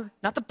pastor,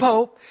 not the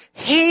pope.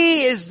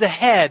 He is the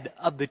head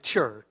of the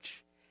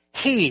church.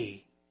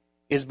 He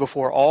is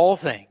before all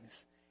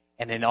things.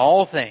 And in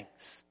all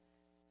things,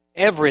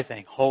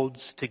 everything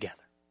holds together.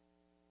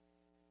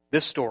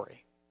 This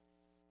story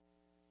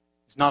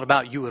is not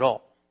about you at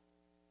all.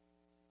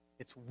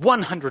 It's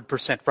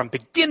 100% from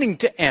beginning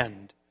to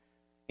end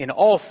in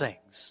all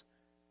things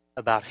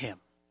about him.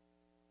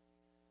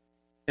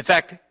 In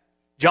fact,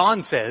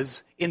 John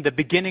says, in the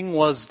beginning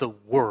was the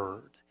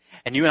Word.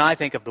 And you and I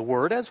think of the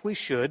Word, as we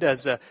should,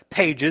 as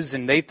pages,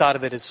 and they thought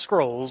of it as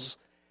scrolls.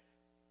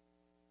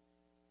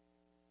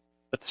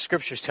 But the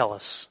Scriptures tell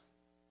us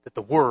that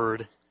the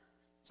Word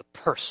is a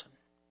person.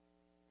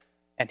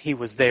 And he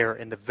was there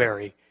in the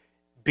very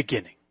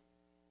beginning.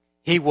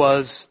 He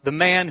was the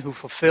man who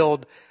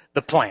fulfilled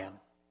the plan.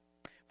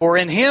 For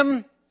in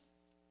him,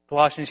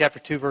 Colossians chapter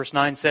 2, verse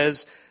 9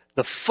 says,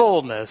 the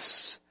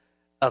fullness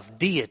of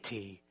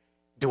deity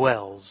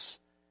dwells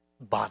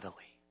bodily.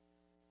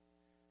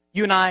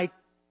 You and I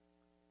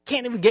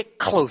can't even get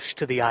close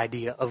to the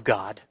idea of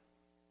God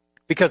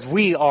because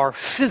we are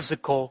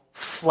physical,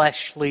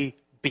 fleshly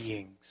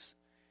beings.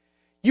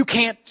 You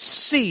can't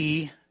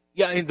see,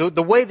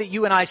 the way that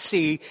you and I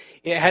see,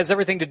 it has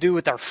everything to do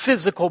with our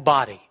physical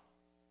body.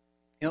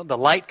 The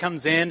light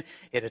comes in,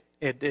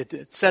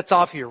 it sets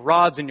off your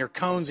rods and your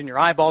cones and your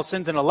eyeballs,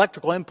 sends an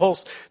electrical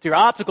impulse to your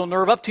optical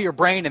nerve up to your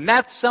brain, and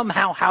that's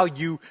somehow how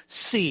you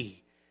see.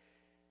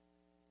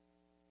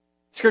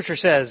 Scripture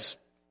says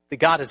that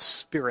God is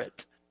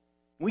spirit.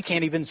 We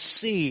can't even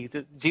see.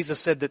 Jesus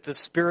said that the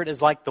Spirit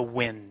is like the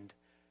wind.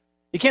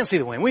 You can't see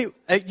the wind.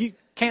 You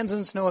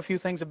Kansans know a few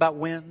things about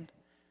wind.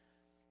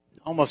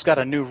 Almost got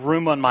a new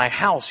room on my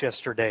house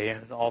yesterday,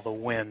 all the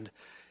wind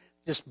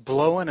just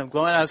blowing and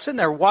blowing. I was sitting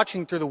there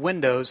watching through the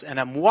windows, and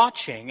I'm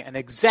watching, and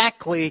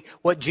exactly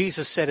what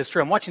Jesus said is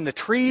true. I'm watching the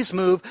trees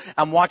move.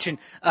 I'm watching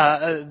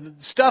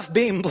stuff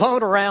being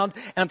blown around,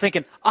 and I'm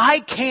thinking,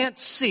 I can't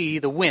see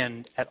the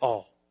wind at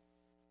all.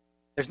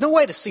 There's no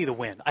way to see the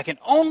wind. I can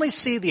only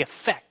see the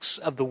effects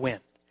of the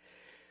wind.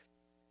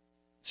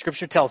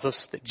 Scripture tells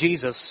us that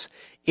Jesus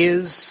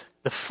is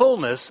the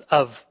fullness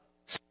of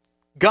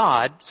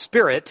God,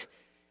 Spirit,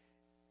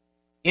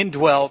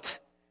 indwelt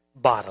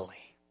bodily.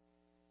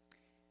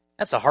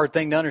 That's a hard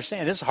thing to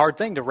understand. It's a hard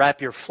thing to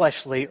wrap your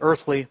fleshly,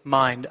 earthly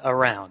mind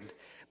around.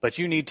 But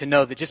you need to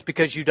know that just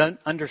because you don't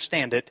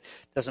understand it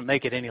doesn't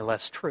make it any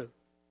less true.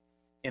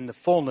 In the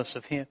fullness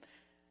of him,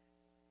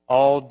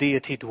 all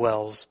deity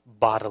dwells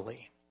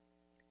bodily.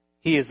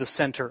 He is the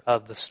center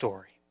of the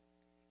story.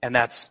 And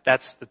that's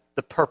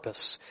the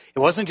purpose. It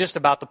wasn't just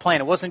about the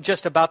plan. It wasn't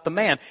just about the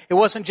man. It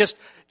wasn't just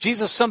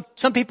Jesus.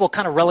 Some people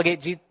kind of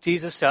relegate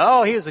Jesus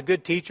to, he was a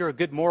good teacher, a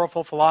good moral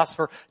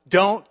philosopher.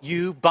 Don't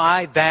you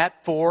buy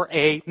that for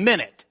a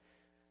minute.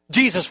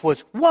 Jesus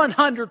was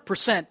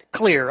 100%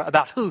 clear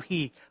about who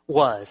he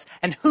was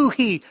and who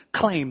he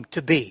claimed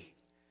to be.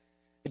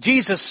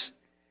 Jesus,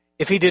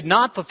 if he did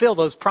not fulfill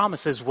those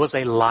promises, was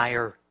a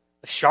liar,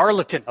 a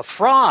charlatan, a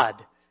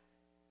fraud.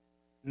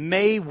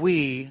 May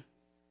we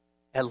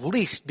at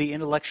least be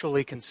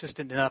intellectually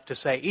consistent enough to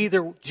say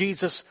either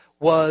Jesus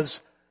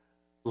was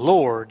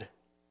Lord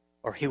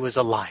or he was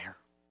a liar.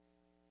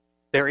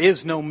 There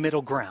is no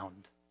middle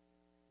ground.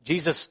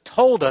 Jesus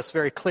told us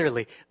very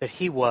clearly that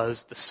he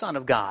was the Son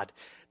of God,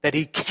 that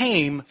he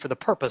came for the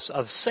purpose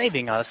of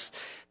saving us,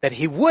 that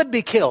he would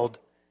be killed,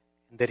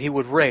 and that he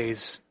would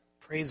raise,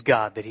 praise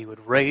God, that he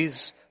would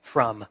raise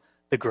from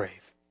the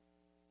grave.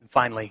 And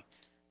finally,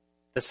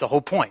 that's the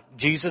whole point.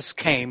 Jesus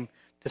came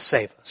to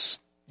save us.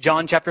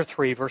 John chapter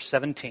 3, verse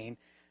 17,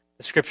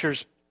 the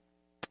Scriptures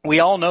We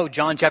all know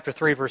John chapter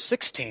 3, verse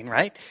 16,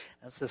 right?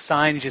 That's the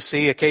signs you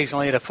see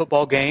occasionally at a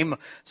football game.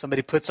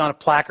 Somebody puts on a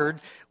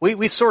placard.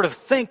 We sort of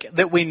think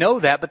that we know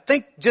that, but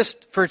think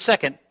just for a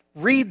second.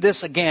 Read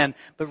this again,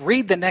 but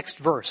read the next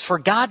verse. For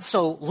God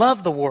so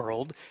loved the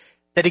world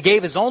that he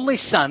gave his only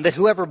Son, that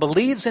whoever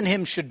believes in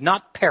him should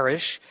not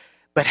perish,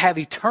 but have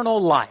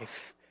eternal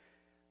life.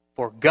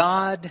 For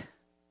God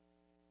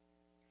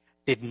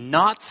did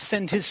not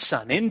send his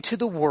Son into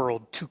the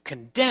world to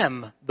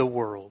condemn the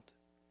world,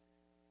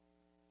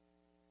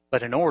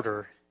 but in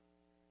order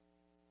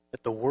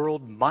that the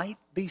world might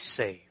be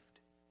saved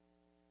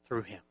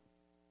through him.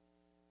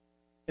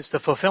 It's the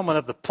fulfillment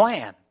of the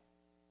plan.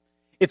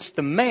 It's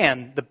the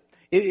man.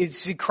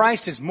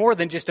 Christ is more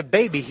than just a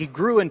baby. He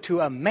grew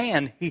into a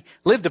man. He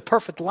lived a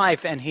perfect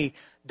life, and he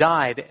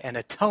died an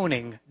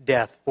atoning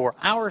death for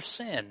our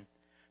sin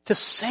to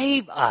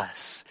save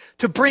us,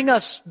 to bring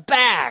us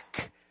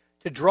back,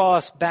 to draw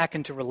us back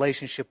into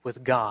relationship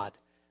with God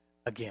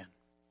again.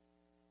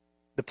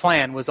 The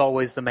plan was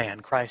always the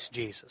man, Christ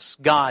Jesus.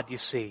 God, you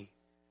see,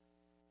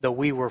 though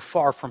we were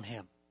far from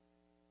him,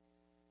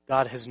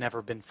 God has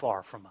never been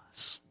far from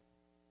us.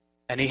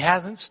 And he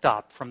hasn't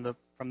stopped from the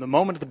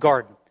moment of the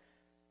garden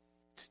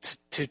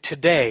to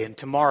today and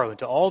tomorrow and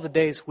to all the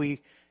days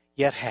we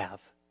yet have.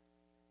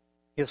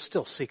 He'll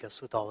still seek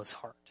us with all his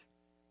heart.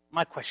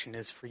 My question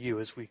is for you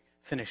as we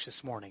finish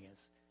this morning is,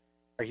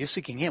 are you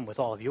seeking him with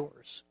all of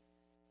yours?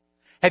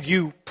 Have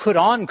you put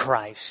on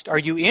Christ? Are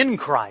you in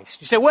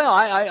Christ? You say, well,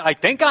 I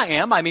think I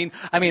am. I mean,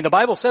 the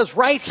Bible says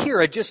right here,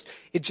 it just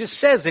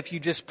says if you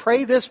just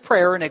pray this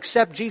prayer and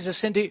accept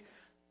Jesus into you.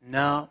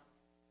 No.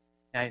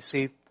 Now, you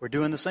see, we're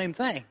doing the same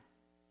thing.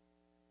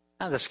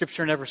 Now, the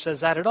Scripture never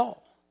says that at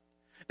all.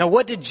 Now,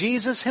 what did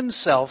Jesus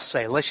himself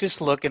say? Let's just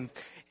look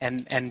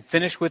and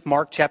finish with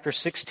Mark chapter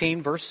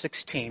 16, verse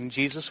 16.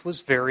 Jesus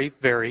was very,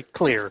 very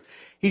clear.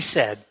 He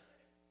said,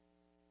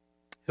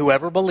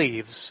 whoever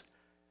believes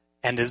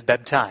and is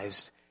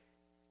baptized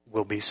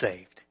will be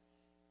saved.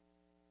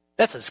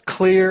 That's as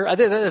clear. I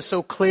think that is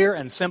so clear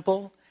and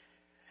simple.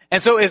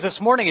 And so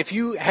this morning, if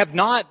you have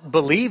not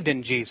believed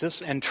in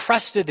Jesus and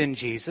trusted in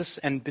Jesus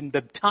and been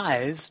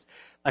baptized,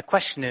 my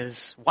question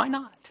is, why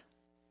not?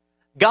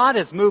 God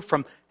has moved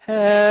from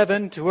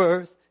heaven to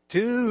earth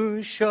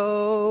to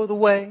show the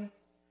way.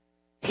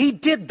 He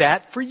did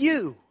that for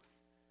you.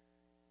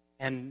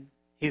 And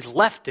he's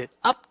left it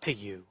up to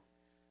you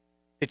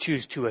to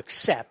choose to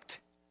accept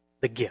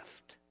the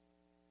gift.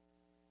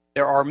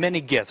 There are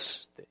many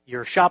gifts that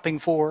you're shopping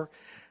for,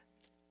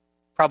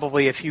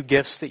 probably a few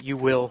gifts that you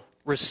will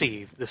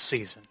receive this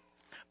season.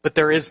 But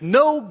there is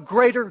no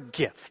greater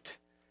gift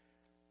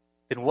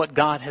than what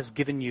God has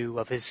given you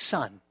of his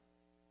Son,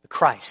 the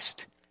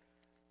Christ,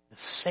 the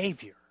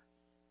Savior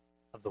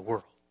of the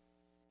world.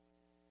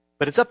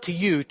 But it's up to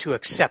you to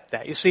accept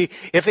that. You see,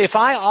 if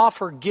I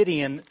offer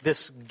Gideon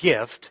this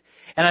gift,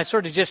 and I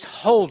sort of just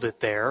hold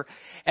it there,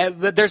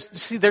 but there's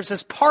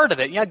this part of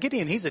it. Yeah,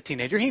 Gideon, he's a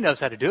teenager. He knows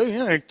how to do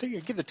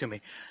it. Give it to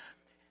me.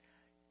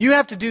 You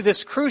have to do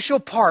this crucial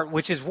part,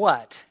 which is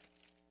what?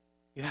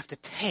 You have to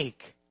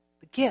take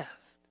the gift.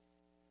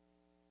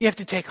 You have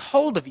to take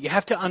hold of it. You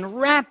have to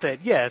unwrap it.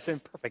 Yes,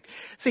 perfect.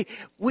 See,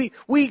 we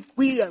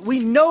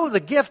know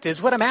the gift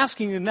is. What I'm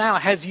asking you now,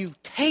 have you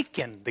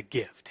taken the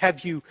gift?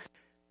 Have you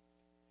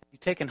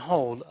taken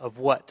hold of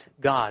what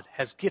God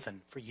has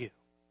given for you?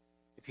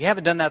 If you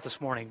haven't done that this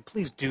morning,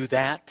 please do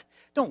that.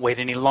 Don't wait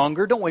any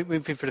longer. Don't wait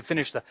for to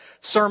finish the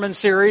sermon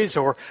series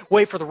or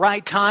wait for the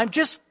right time.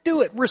 Just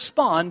do it.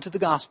 Respond to the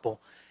gospel.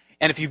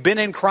 And if you've been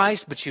in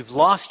Christ, but you've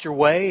lost your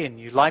way and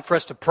you'd like for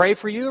us to pray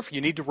for you, if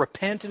you need to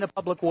repent in a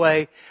public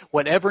way,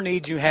 whatever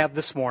needs you have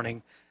this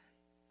morning,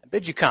 I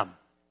bid you come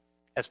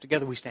as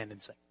together we stand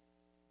and sing.